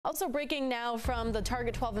Also breaking now from the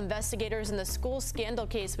Target 12 investigators in the school scandal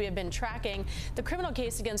case we have been tracking, the criminal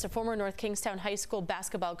case against a former North Kingstown High School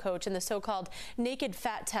basketball coach in the so-called naked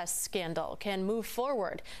fat test scandal can move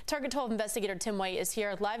forward. Target 12 investigator Tim White is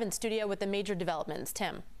here live in studio with the major developments.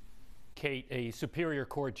 Tim. Kate, a Superior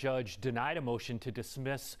Court judge denied a motion to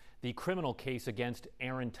dismiss the criminal case against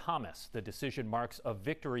Aaron Thomas. The decision marks a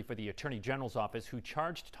victory for the Attorney General's office, who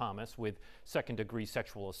charged Thomas with second-degree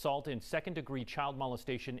sexual assault and second-degree child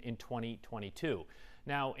molestation in 2022.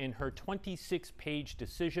 Now, in her 26-page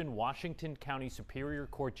decision, Washington County Superior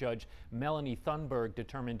Court Judge Melanie Thunberg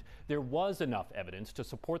determined there was enough evidence to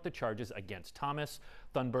support the charges against Thomas.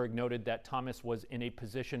 Thunberg noted that Thomas was in a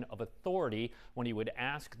position of authority when he would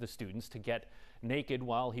ask the students to get naked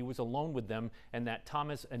while he was alone with them, and that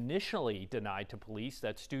Thomas initially denied to police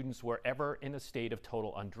that students were ever in a state of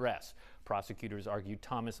total undress. Prosecutors argued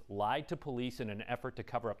Thomas lied to police in an effort to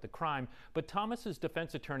cover up the crime, but Thomas's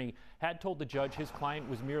defense attorney had told the judge his client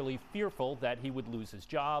was merely fearful that he would lose his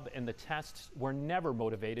job, and the tests were never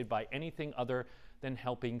motivated by anything other than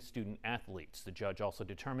helping student athletes. The judge also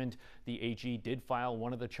determined the AG did file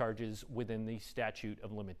one of the charges within the statute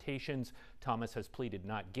of limitations. Thomas has pleaded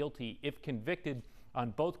not guilty. If convicted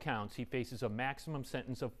on both counts, he faces a maximum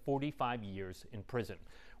sentence of 45 years in prison.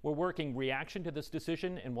 We're working reaction to this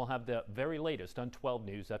decision, and we'll have the very latest on 12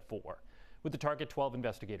 News at 4. With the Target 12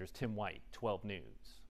 investigators, Tim White, 12 News.